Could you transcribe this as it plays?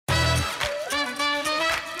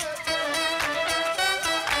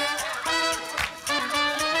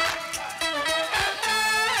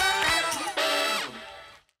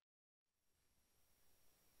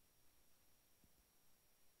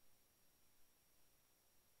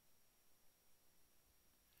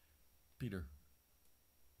leader.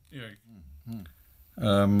 Yeah.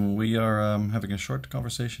 We are having a short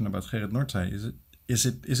conversation about Gerrit Noordzij.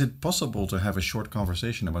 Is it possible to have a short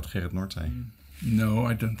conversation about Gerrit Noordzij? No,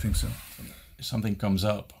 I don't think so. Something comes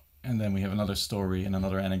up, and then we have another story and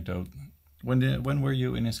another anecdote. When were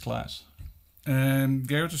you in his class?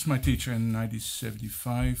 Gerrit was my teacher in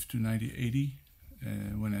 1975 to 1980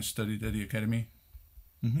 when I studied at the academy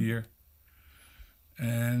here.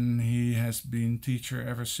 And he has been teacher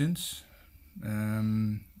ever since,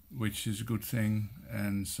 which is a good thing.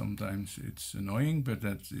 And sometimes it's annoying, but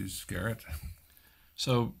that is Gerrit.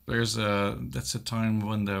 So that's a time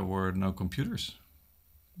when there were no computers.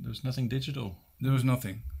 There was nothing digital. There was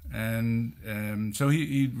nothing. And so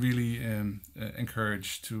he really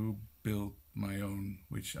encouraged to build my own,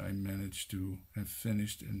 which I managed to have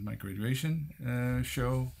finished in my graduation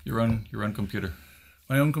show. Your own computer.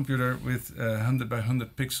 My own computer with a 100 by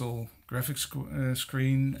 100 pixel graphics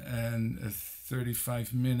screen and a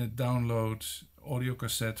 35-minute download audio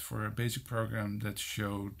cassette for a basic program that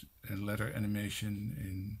showed a letter animation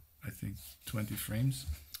in, I think, 20 frames.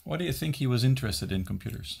 Why do you think he was interested in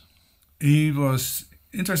computers? He was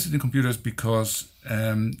interested in computers because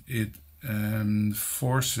it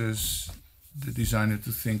forces the designer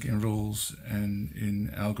to think in rules and in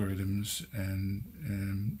algorithms and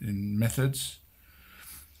in methods.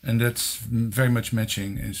 And that's very much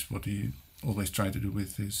matching is what he always tried to do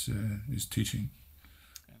with his teaching.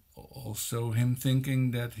 Also him thinking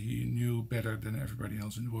that he knew better than everybody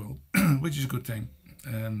else in the world, which is a good thing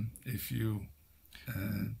if you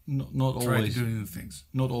not try always to do new things.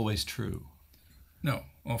 Not always true. No,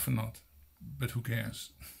 often not. But who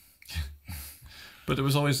cares? But there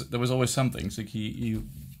was always something. It's like he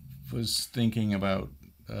was thinking about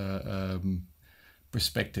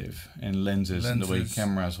perspective and lenses and the way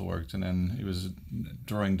cameras worked, and then he was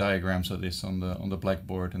drawing diagrams of this on the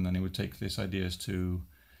blackboard, and then he would take these ideas to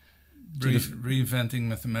reinventing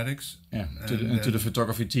mathematics. Yeah, to the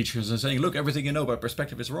photography teachers and saying, look, everything you know about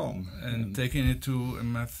perspective is wrong. And taking it to a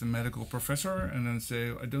mathematical professor and then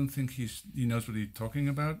say, I don't think he knows what he's talking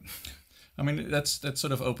about. I mean, that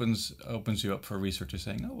sort of opens you up for researchers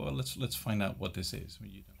saying, oh well, let's find out what this is.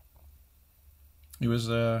 He was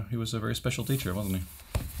a very special teacher, wasn't he?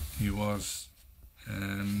 He was.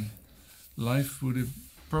 Life would have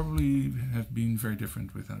probably have been very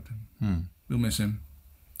different without him. We'll miss him.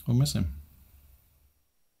 We'll miss him.